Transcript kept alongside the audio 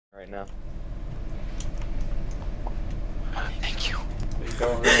right now. Thank you.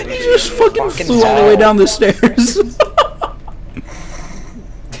 He just fucking flew all the way down the stairs.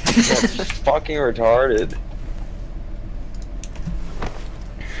 That's fucking retarded.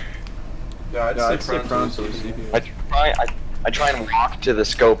 Yeah, I'd say prone so easy. I try and walk to the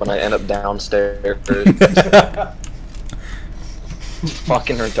scope and I end up downstairs.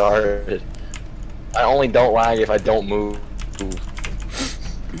 Fucking retarded. I only don't lag if I don't move.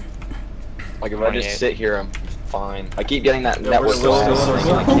 Like if I just sit here, I'm fine. I keep getting that network lag,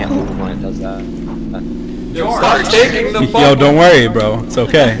 so I can't move when it does that. Start taking the Yo, don't worry, bro. It's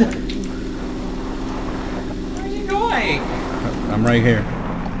okay. Where are you going? I'm right here.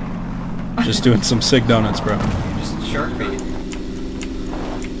 Just doing some sick donuts, bro. Just shark bait.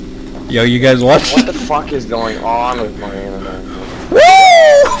 Yo, you guys watch? What the fuck is going on with my internet? Woo!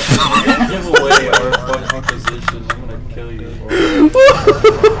 Give away our fucking position. I'm gonna kill you.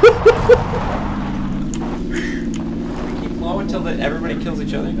 Keep low until everybody kills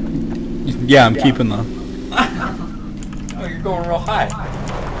each other. Yeah, I'm keeping them. Oh, you're going real high.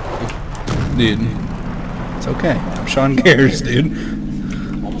 Dude, it's okay. I'm Sean Gares, dude.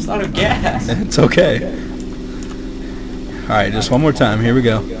 Almost out of gas. It's okay. Alright, just one more time. Here we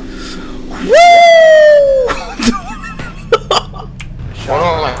go. Woo!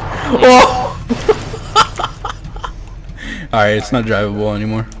 Alright, it's not drivable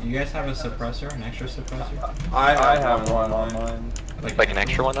anymore. Do you guys have a suppressor, an extra suppressor? I have one on mine. Like an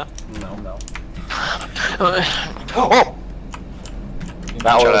extra one though? No. Oh!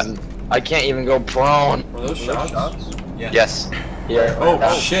 That was... I can't even go prone. Were those shots? Yeah. Yes. Yeah. Oh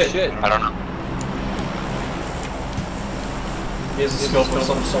shit. I don't know. He has a scope of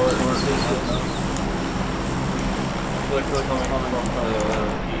some sort. Click coming from the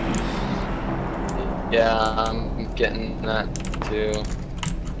east. Yeah, I'm getting that too.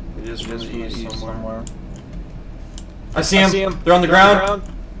 It is from the east somewhere. I see him. They're on the ground.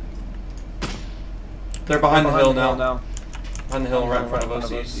 They're behind the hill now. Behind the hill, right in front of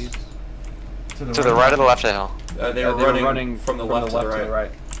us. East. To the right or the left of the hill? They were running from the left to the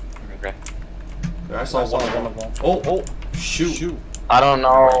right. Okay. There, I saw one of them. Oh, shoot. I don't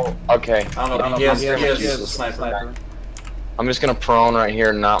know. Okay. I don't know. He has a sniper. I'm just gonna prone right here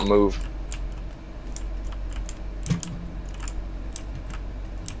and not move.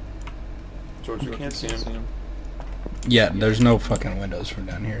 George, you can't see him. Yeah, there's no fucking windows from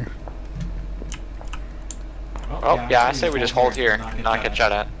down here. Oh, yeah, I say we just hold here, not get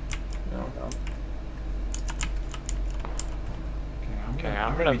shot at. Okay,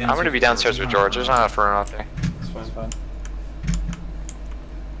 I'm gonna be downstairs with George. There's not enough room out there. It's fine.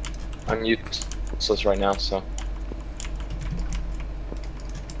 I'm useless right now, so.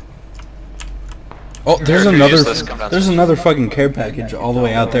 Oh, there's You're another. useless, come downstairs. There's another fucking care package all the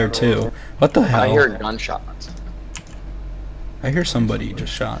way out there too. What the hell? I hear gunshots. I hear somebody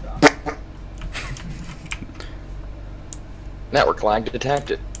just shot. Network lag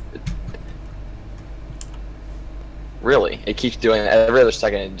detected. Really? It keeps doing it every other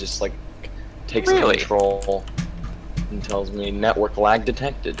second. It just like takes control and tells me network lag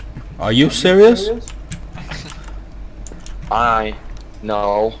detected. Are you serious? I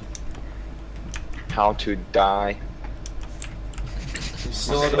know how to die.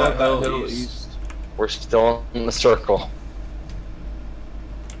 Still at that hill east. We're still in the circle.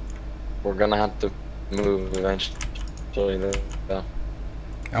 We're gonna have to move eventually. Though.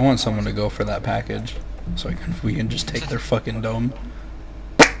 I want someone to go for that package, so we can just take their fucking dome.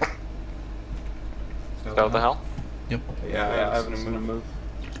 Is that what the hell? Yep. Yeah, I haven't even moved.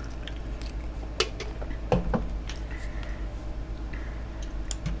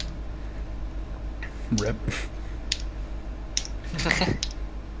 Rip.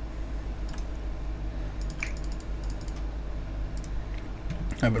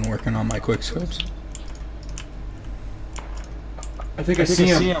 I've been working on my quick scopes. I think I see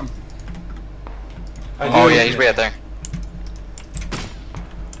him. Oh yeah, he's way out there.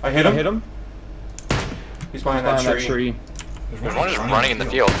 I hit him. He's behind that tree. There's one just running in the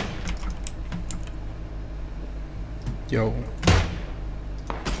field. Yo.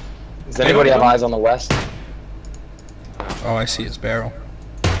 Does anybody have eyes on the west? Oh, I see his barrel.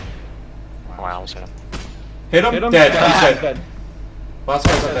 Wow, I almost hit him. Hit him? Dead. He's dead. Last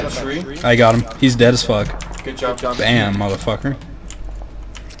guy's at that tree. I got him. He's dead as fuck. Good job, John. Bam, motherfucker.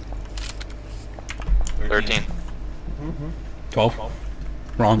 13. 12.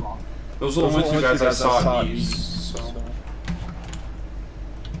 Wrong. Those are the only two guys I saw east. So.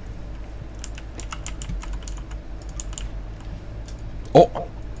 Oh!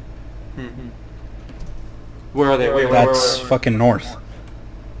 Where are they? That's fucking north.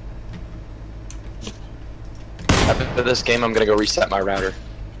 of this game, I'm gonna go reset my router.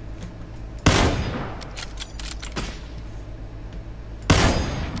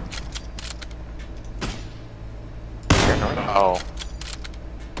 Oh.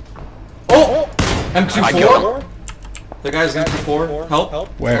 Oh! I M24? killed him. The guy's M24. Help.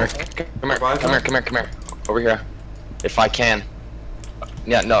 Where? Come here. Over here. If I can.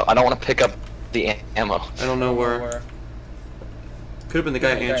 Yeah, no, I don't want to pick up the ammo. I don't know where. Could have been the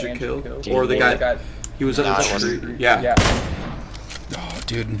guy Andrew killed. Or the guy. He was up the street. Yeah. Oh,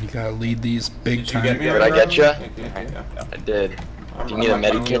 dude, you gotta lead these big time. Did I get you? Yeah. I did. Do you need a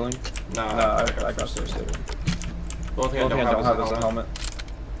medikit? No, I got first aid. The only thing I don't have is a helmet.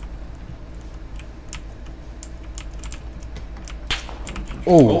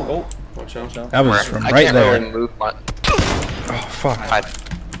 Oh, Watch out. that was from I right can't there. really move my... Oh, fuck.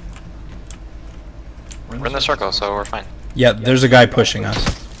 We're in the circle, so we're fine. Yeah, there's a guy pushing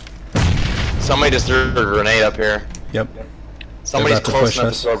us. Somebody just threw a grenade up here. Yep. Somebody's about to close push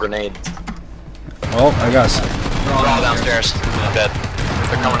enough us. to throw grenades. Well, I got some. They're all downstairs. I'm dead.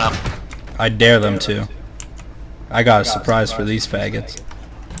 They're coming up. I dare them to. I got a surprise for these faggots.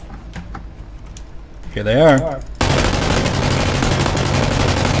 Here they are.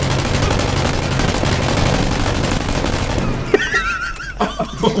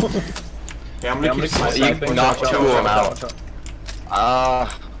 Yeah, I'm gonna keep You knocked two of them out.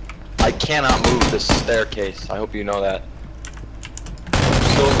 I cannot move this staircase. I hope you know that.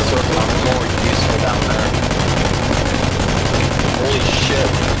 Still in the circle. I'm more useful down there. Holy shit.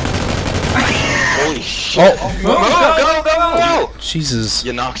 Holy shit. Oh, Go! Jesus.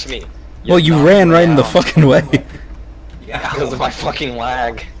 You knocked me. Well, you knocked ran me right in the down. fucking way. Because of my fucking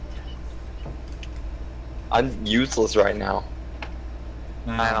lag. I'm useless right now.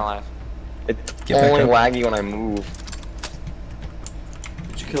 I'm alive. It's Get back only up. laggy when I move.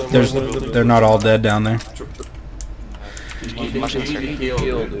 Did you kill him? There's, they're not all dead down there.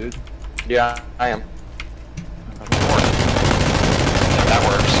 Dude. Yeah, I am. That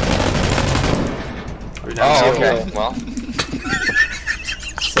works. Oh, okay. Well.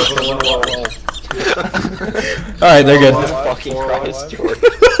 Alright, they're good. Fucking Christ, George.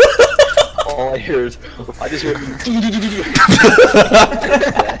 All I hear is, I just hear.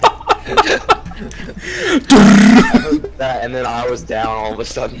 I heard that, and then I was down all of a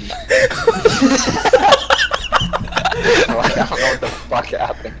sudden. I don't know what the fuck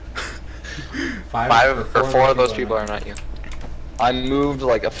happened. Four of those people are not you. I moved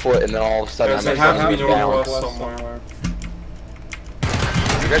like a foot, and then all of a sudden There I'm have to be down. northwest somewhere.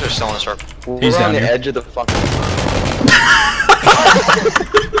 You guys are still in the circle. He's We're on down the here. edge of the fucking.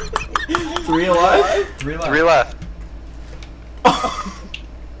 3 alive? 3 left.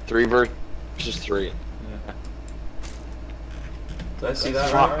 3 versus 3. Did I see that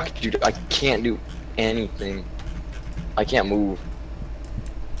Fuck, right? dude, I can't do anything. I can't move.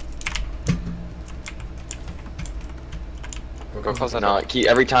 Go close that No, door.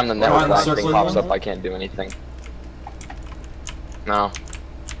 every time the network on the lag thing circle pops one? up, I can't do anything. No.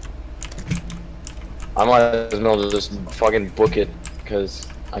 I might as well just fucking book it, because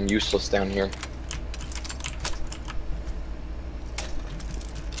I'm useless down here.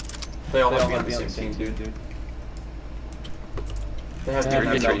 They all have to be on the same team, dude. They have to be in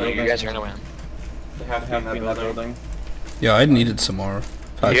that building. You guys are gonna win. They have to be in that building. Yeah, I needed some more.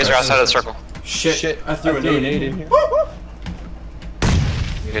 You guys are outside of the circle. Shit, I threw a nade in here.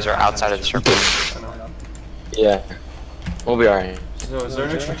 You guys are outside of the circle. I know. Yeah. We'll be alright. So is there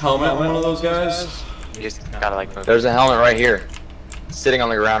an extra helmet on one of those guys? You just gotta like move. There's a helmet right here. Sitting on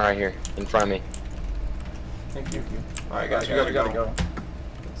the ground right here, in front of me. Thank you. Alright guys, we gotta go.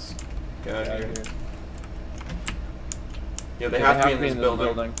 Let's get out of here. Yeah, they have to be in this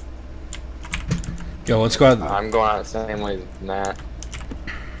building. Yo, let's go out. I'm going out the same way as Matt.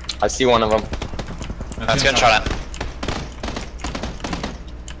 I see one of them. That's getting shot at.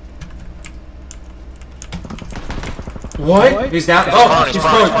 What? He's down. Oh, he's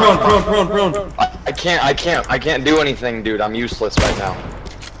prone. I can't do anything, dude. I'm useless right now.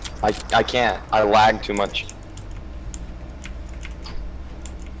 I can't. I lag too much.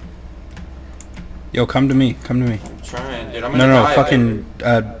 Yo, come to me. Come to me. I'm trying, dude. I'm No, gonna no, die. fucking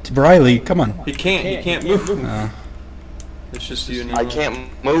Riley, come on. He can't move. It's just you and I can't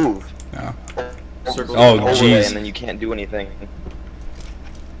move. No. Circle Oh, Overlay, jeez. and then you can't do anything.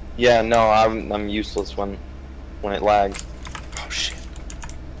 Yeah, no, I'm useless when it lags. Oh shit.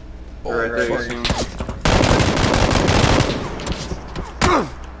 Alright, there you see.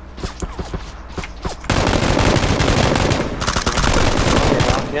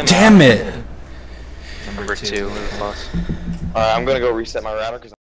 Damn it! Number 2, move close. Alright, I'm gonna go reset my router because